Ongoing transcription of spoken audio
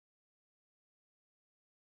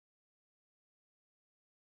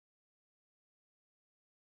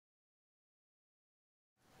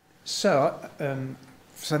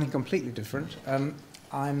Something completely different.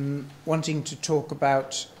 I'm wanting to talk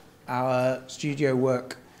about our studio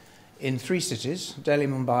work in 3 cities, Delhi,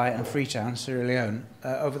 Mumbai and Freetown, Sierra Leone,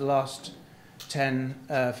 over the last 10,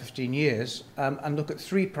 15 years, and look at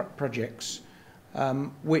 3 projects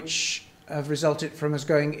which have resulted from us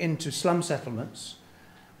going into slum settlements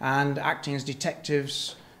and acting as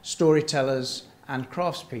detectives, storytellers and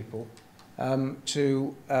craftspeople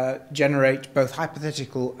to generate both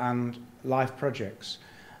hypothetical and live projects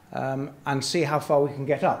and see how far we can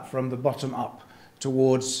get up from the bottom up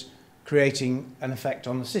towards creating an effect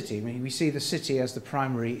on the city. I mean, we see the city as the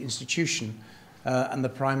primary institution and the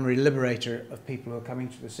primary liberator of people who are coming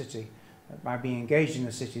to the city. By being engaged in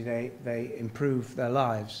the city, they improve their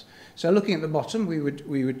lives. So looking at the bottom, we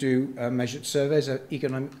would do measured surveys,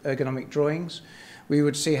 ergonomic drawings. We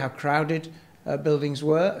would see how crowded buildings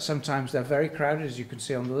were. Sometimes they're very crowded, as you can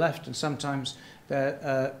see on the left, and sometimes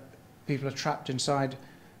people are trapped inside,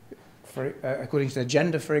 according to their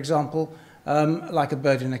gender, for example, like a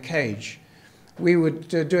bird in a cage. We would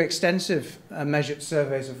do extensive measured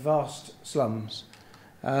surveys of vast slums.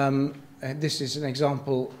 This is an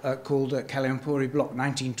example called Kalyampuri Block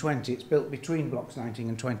 1920. It's built between blocks 19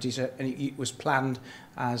 and 20, so, and it was planned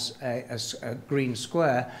as a green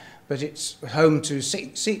square, but it's home to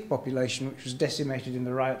Sikh population, which was decimated in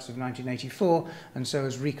the riots of 1984, and so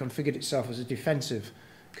has reconfigured itself as a defensive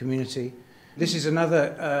community. This is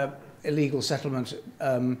another illegal settlement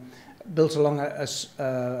built along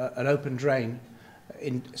an open drain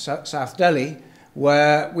in South Delhi,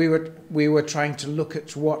 where we were trying to look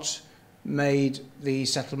at what made the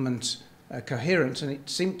settlement coherent, and it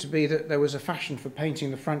seemed to be that there was a fashion for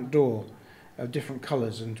painting the front door of different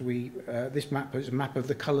colours, and this map is a map of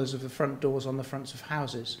the colours of the front doors on the fronts of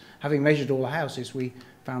houses. Having measured all the houses, we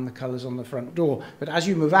found the colours on the front door. But as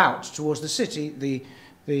you move out towards the city,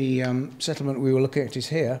 the settlement we were looking at is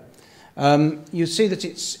here. You see that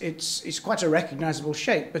it's quite a recognisable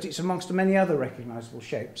shape, but it's amongst many other recognisable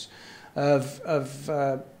shapes of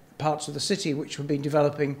parts of the city which have been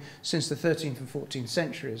developing since the 13th and 14th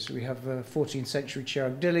centuries. We have 14th century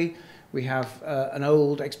Chirag Dilli, we have an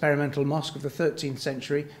old experimental mosque of the 13th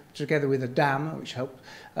century, together with a dam which helped,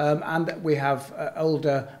 and we have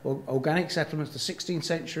older organic settlements, the 16th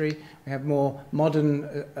century. We have more modern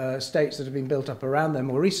estates that have been built up around them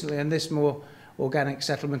more recently, and this more organic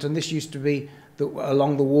settlement, and this used to be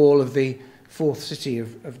along the wall of the 4th city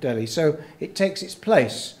of Delhi. So it takes its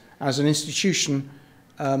place as an institution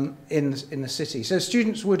in the city. So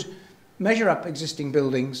students would measure up existing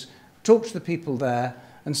buildings, talk to the people there,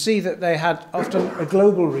 and see that they had often a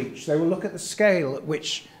global reach. They will look at the scale at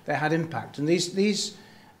which they had impact. And there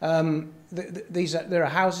are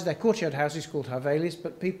houses, they're courtyard houses called Havelis,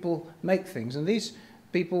 but people make things, and these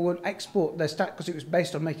people would export their because it was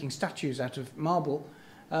based on making statues out of marble,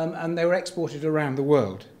 and they were exported around the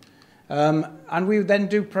world. And we would then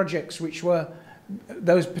do projects which were,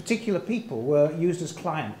 those particular people were used as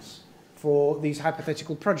clients for these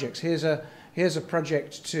hypothetical projects. Here's a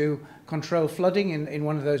project to control flooding in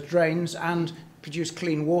one of those drains and produce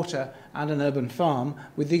clean water and an urban farm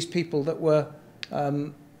with these people that were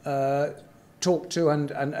talked to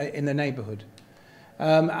and in the neighbourhood.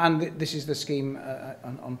 And this is the scheme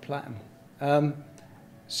on plan. Now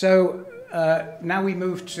we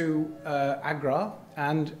move to Agra,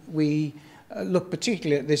 and we look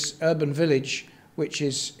particularly at this urban village which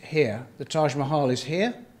is here. The Taj Mahal is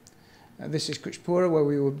here. This is Kuchpura, where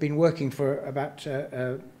we've been working for about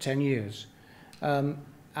 10 years.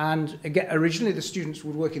 And again, originally the students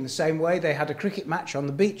would work in the same way. They had a cricket match on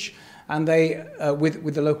the beach, and they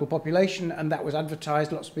with the local population, and that was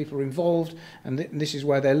advertised. Lots of people were involved, and this is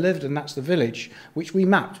where they lived, and that's the village, which we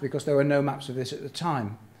mapped because there were no maps of this at the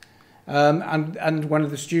time. And one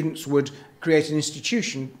of the students would create an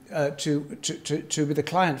institution to be the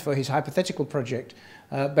client for his hypothetical project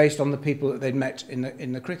based on the people that they'd met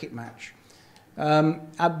in the cricket match.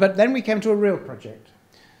 But then we came to a real project.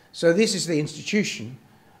 So this is the institution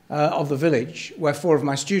of the village, where 4 of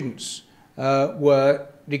my students were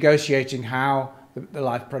negotiating how the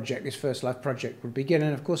life project, this first life project, would begin.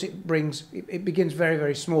 And of course it begins very,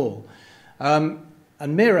 very small. And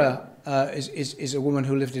Mira is a woman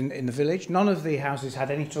who lived in the village. None of the houses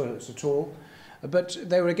had any toilets at all, but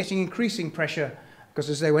they were getting increasing pressure because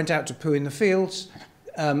as they went out to poo in the fields,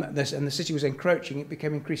 and the city was encroaching, it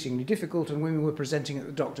became increasingly difficult, and women were presenting at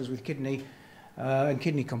the doctors with kidney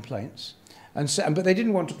complaints. But they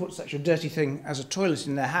didn't want to put such a dirty thing as a toilet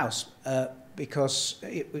in their house because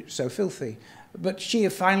it was so filthy. But she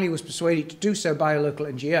finally was persuaded to do so by a local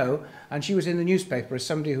NGO, and she was in the newspaper as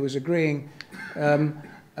somebody who was agreeing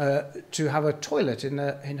to have a toilet in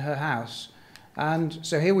her house. And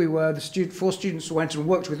so here we were, four students went and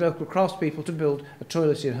worked with local craftspeople to build a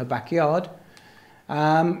toilet in her backyard.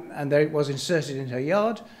 And there it was inserted in her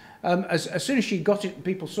yard. As soon as she got it,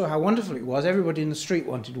 people saw how wonderful it was. Everybody in the street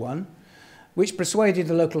wanted one, which persuaded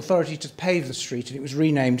the local authority to pave the street, and it was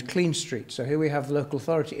renamed Clean Street. So here we have the local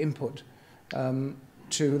authority input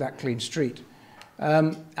to that clean street.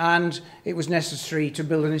 And it was necessary to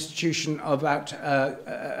build an institution about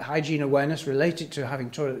hygiene awareness related to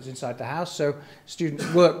having toilets inside the house. So students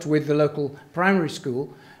worked with the local primary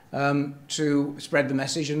school to spread the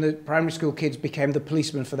message, and the primary school kids became the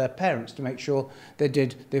policemen for their parents to make sure they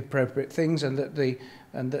did the appropriate things and that the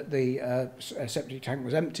septic tank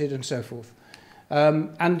was emptied and so forth.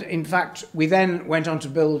 And in fact, we then went on to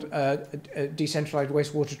build a decentralized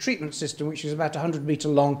wastewater treatment system, which is about a 100-meter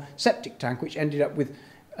long septic tank, which ended up with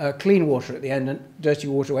clean water at the end and dirty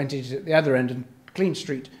water went into at the other end, and Clean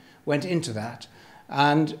Street went into that.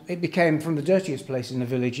 And it became, from the dirtiest place in the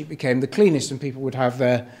village, it became the cleanest, and people would have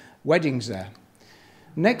their weddings there.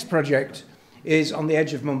 Next project is on the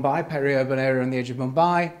edge of Mumbai, peri-urban area on the edge of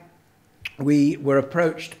Mumbai. We were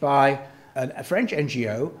approached by a French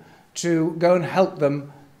NGO to go and help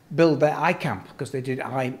them build their eye camp, because they did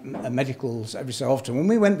eye medicals every so often. When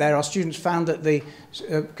we went there, our students found that the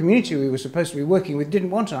community we were supposed to be working with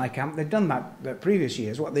didn't want an eye camp. They'd done that the previous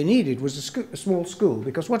years. What they needed was a small school,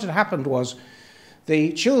 because what had happened was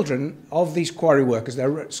the children of these quarry workers,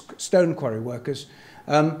 they're stone quarry workers,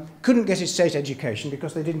 couldn't get a state education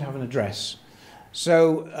because they didn't have an address.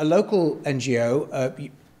 So a local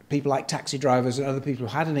NGO, people like taxi drivers and other people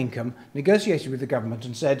who had an income, negotiated with the government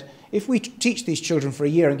and said, if we teach these children for a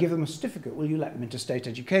year and give them a certificate, will you let them into state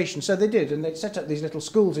education? So they did, and they set up these little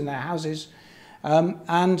schools in their houses.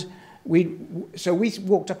 And we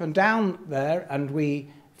walked up and down there, and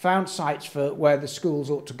we found sites for where the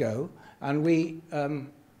schools ought to go. And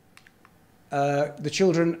the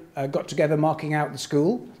children got together marking out the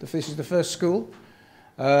school. This is the first school.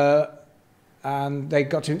 And they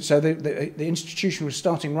got to, so the institution was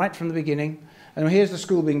starting right from the beginning. And here's the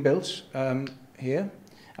school being built here.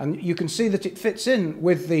 And you can see that it fits in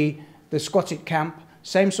with the squatted camp,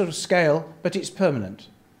 same sort of scale, but it's permanent.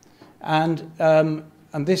 And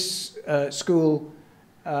this school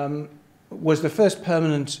was the first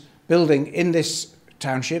permanent building in this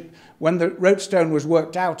township. When the roadstone was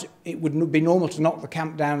worked out, it would be normal to knock the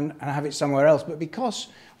camp down and have it somewhere else. But because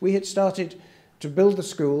we had started to build the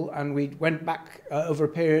school, and we went back over a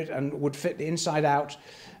period and would fit the inside out,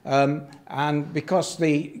 and because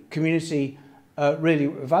the community really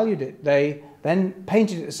valued it, they then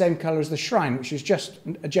painted it the same colour as the shrine, which is just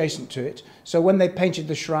adjacent to it. So when they painted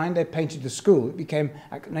the shrine, they painted the school. It became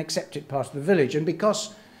an accepted part of the village. And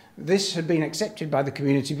because this had been accepted by the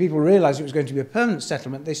community, people realised it was going to be a permanent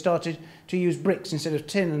settlement. They started to use bricks instead of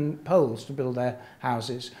tin and poles to build their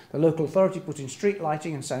houses. The local authority put in street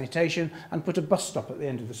lighting and sanitation and put a bus stop at the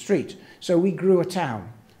end of the street. So we grew a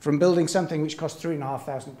town. From building something which cost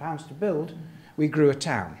 £3,500 to build, we grew a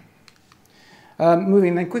town.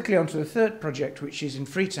 Moving then quickly on to the third project, which is in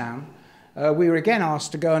Freetown, we were again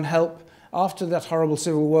asked to go and help after that horrible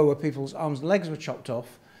civil war where people's arms and legs were chopped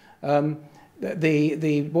off.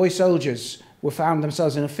 The boy soldiers were found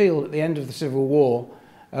themselves in a field at the end of the Civil War,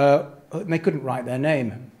 and they couldn't write their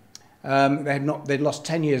name. They'd lost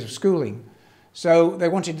 10 years of schooling. So they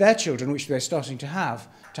wanted their children, which they're starting to have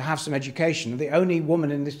some education. The only woman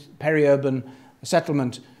in this peri-urban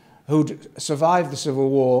settlement who'd survived the Civil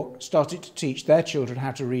War started to teach their children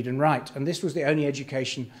how to read and write. And this was the only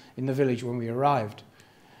education in the village when we arrived.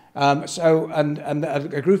 And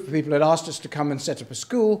a group of people had asked us to come and set up a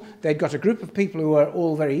school. They'd got a group of people who were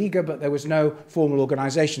all very eager, but there was no formal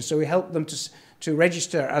organisation. So we helped them to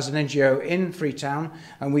register as an NGO in Freetown.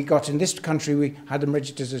 And we got, in this country, we had them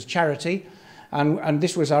registered as a charity. And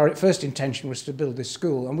this was our first intention, was to build this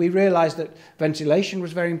school. And we realised that ventilation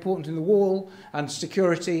was very important in the wall, and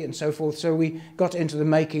security and so forth. So we got into the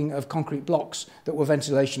making of concrete blocks that were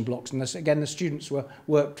ventilation blocks. And this, again, the students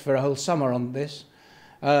worked for a whole summer on this.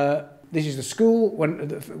 This is the school,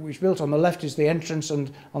 which built on the left is the entrance,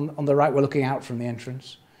 and on the right we're looking out from the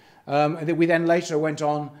entrance. We then later went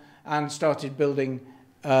on and started building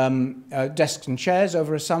desks and chairs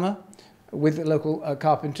over a summer with the local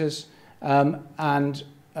carpenters, and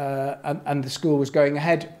the school was going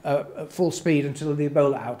ahead at full speed until the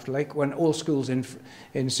Ebola outbreak, when all schools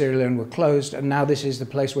in Sierra Leone were closed, and now this is the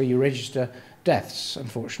place where you register deaths,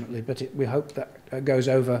 unfortunately, but we hope that goes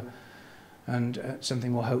over and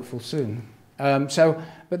something more hopeful soon. But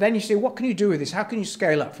then you see, what can you do with this? How can you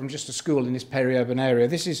scale up from just a school in this peri-urban area?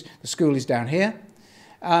 The school is down here.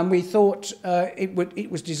 And we thought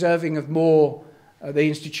it was deserving of more the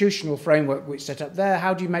institutional framework which set up there.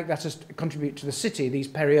 How do you make that contribute to the city, these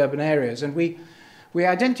peri-urban areas? And we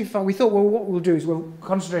thought, well, what we'll do is we'll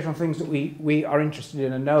concentrate on things that we are interested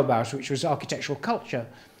in and know about, which was architectural culture.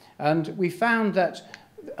 And we found that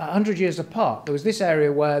 100 years apart, there was this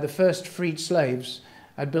area where the first freed slaves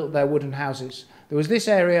had built their wooden houses. There was this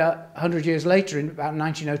area 100 years later, in about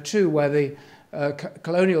 1902, where the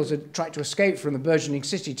colonials had tried to escape from the burgeoning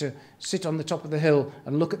city to sit on the top of the hill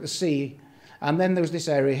and look at the sea. And then there was this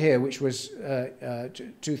area here, which was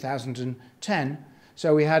 2010.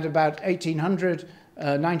 So we had about 1800,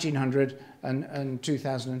 1900, and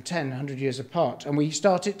 2010, 100 years apart. And we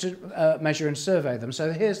started to measure and survey them.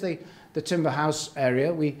 So here's the timber house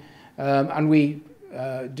area. We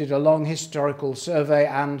did a long historical survey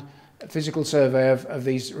and physical survey of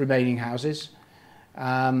these remaining houses. These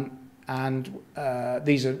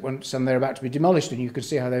are some they're about to be demolished, and you can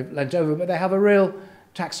see how they've leant over, but they have a real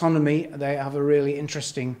taxonomy. They have a really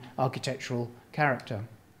interesting architectural character.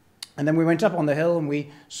 And then we went up on the hill and we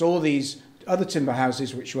saw these other timber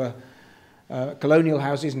houses, which were colonial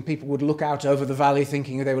houses, and people would look out over the valley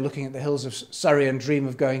thinking they were looking at the hills of Surrey and dream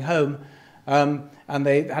of going home. And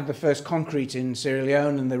they had the first concrete in Sierra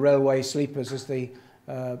Leone and the railway sleepers as the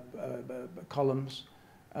columns.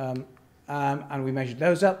 And we measured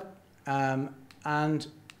those up. And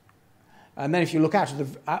then if you look out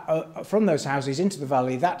of from those houses into the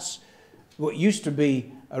valley, that's what used to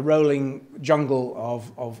be a rolling jungle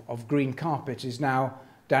of green carpet is now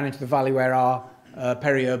down into the valley where our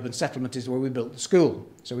peri-urban settlement is, where we built the school.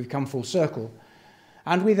 So we've come full circle.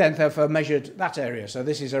 And we then therefore measured that area. So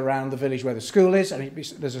this is around the village where the school is, and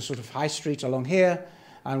there's a sort of high street along here.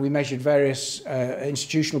 And we measured various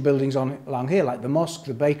institutional buildings along here, like the mosque,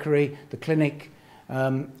 the bakery, the clinic,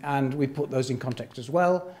 and we put those in context as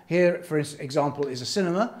well. Here, for example, is a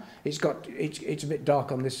cinema. It's a bit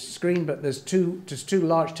dark on this screen, but there's two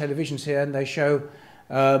large televisions here, and they show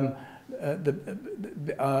the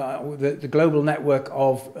global network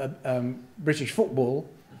of British football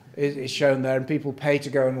is shown there, and people pay to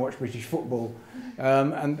go and watch British football,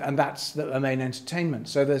 and that's the main entertainment.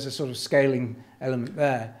 So there's a sort of scaling element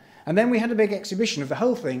there. And then we had a big exhibition of the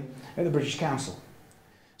whole thing at the British Council.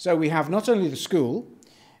 So we have not only the school,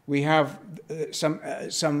 we have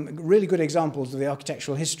some really good examples of the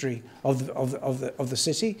architectural history of the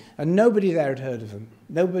city, and nobody there had heard of them.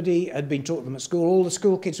 Nobody had been taught them at school. All the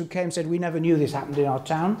school kids who came said, we never knew this happened in our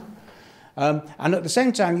town. And at the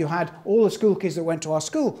same time, you had all the school kids that went to our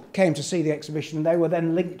school came to see the exhibition, and they were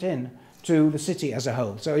then linked in to the city as a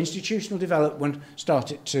whole. So institutional development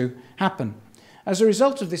started to happen. As a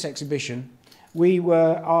result of this exhibition, we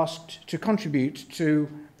were asked to contribute to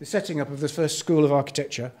the setting up of the first school of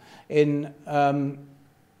architecture in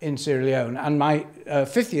Sierra Leone. And my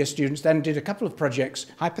fifth year students then did a couple of projects,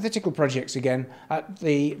 hypothetical projects again, at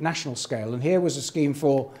the national scale. And here was a scheme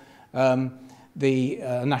for the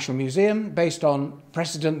National Museum based on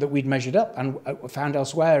precedent that we'd measured up and found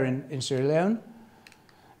elsewhere in Sierra Leone.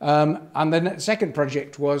 And then the second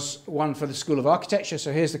project was one for the School of Architecture.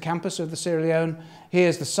 So here's the campus of the Sierra Leone.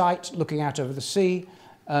 Here's the site looking out over the sea.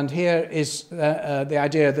 And here is the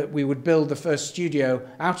idea that we would build the first studio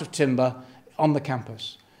out of timber on the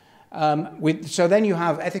campus. So then you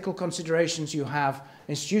have ethical considerations, you have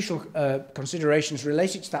institutional considerations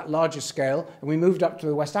related to that larger scale. And we moved up to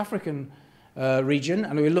the West African region,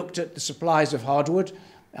 and we looked at the supplies of hardwood,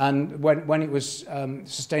 and when it was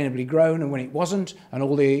sustainably grown and when it wasn't, and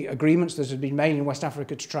all the agreements that had been made in West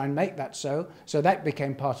Africa to try and make that so. So that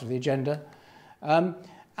became part of the agenda.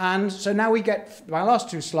 And so now we get, my last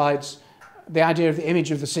two slides, the idea of the image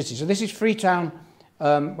of the city. So this is Freetown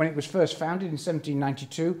when it was first founded in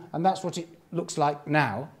 1792, and that's what it looks like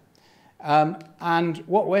now. And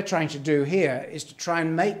what we're trying to do here is to try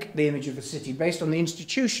and make the image of the city based on the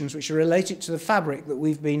institutions which are related to the fabric that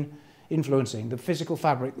we've been influencing, the physical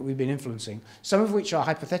fabric that we've been influencing, some of which are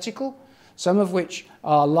hypothetical, some of which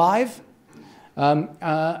are live.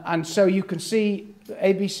 And so you can see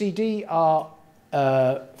A, B, C, D are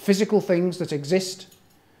physical things that exist.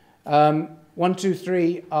 1, 2,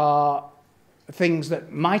 3 are things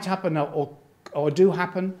that might happen or do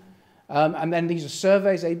happen. And then these are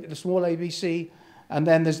surveys, the small ABC, and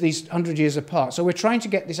then there's these 100 years apart. So we're trying to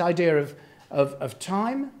get this idea of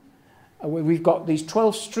time. We've got these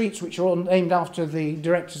 12 streets which are all named after the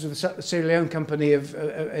directors of the Sierra Leone Company in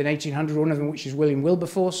 1800, one of them which is William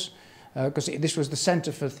Wilberforce, because this was the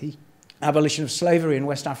centre for the abolition of slavery in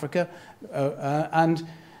West Africa. And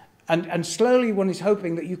slowly one is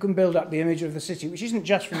hoping that you can build up the image of the city, which isn't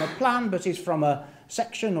just from a plan, but is from a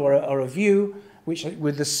section or a view, which,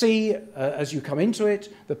 with the sea as you come into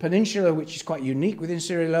it, the peninsula, which is quite unique within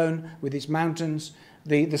Sierra Leone, with its mountains,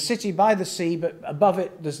 the city by the sea, but above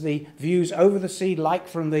it there's the views over the sea, like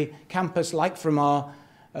from the campus, like from our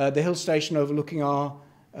the hill station overlooking our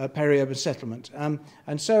peri-urban settlement.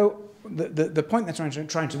 And so the point that I'm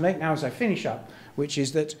trying to make now as I finish up, which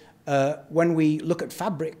is that when we look at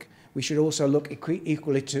fabric, we should also look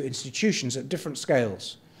equally to institutions at different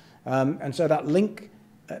scales. And so that link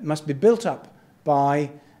must be built up by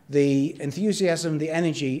the enthusiasm, the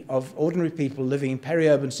energy of ordinary people living in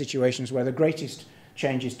peri-urban situations where the greatest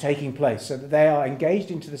change is taking place, so that they are engaged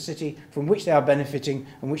into the city from which they are benefiting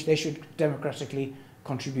and which they should democratically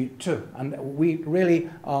contribute to. And we really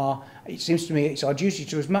are, it seems to me, it's our duty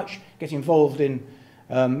to as much get involved in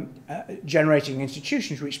generating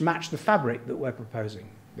institutions which match the fabric that we're proposing,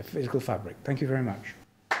 the physical fabric. Thank you very much.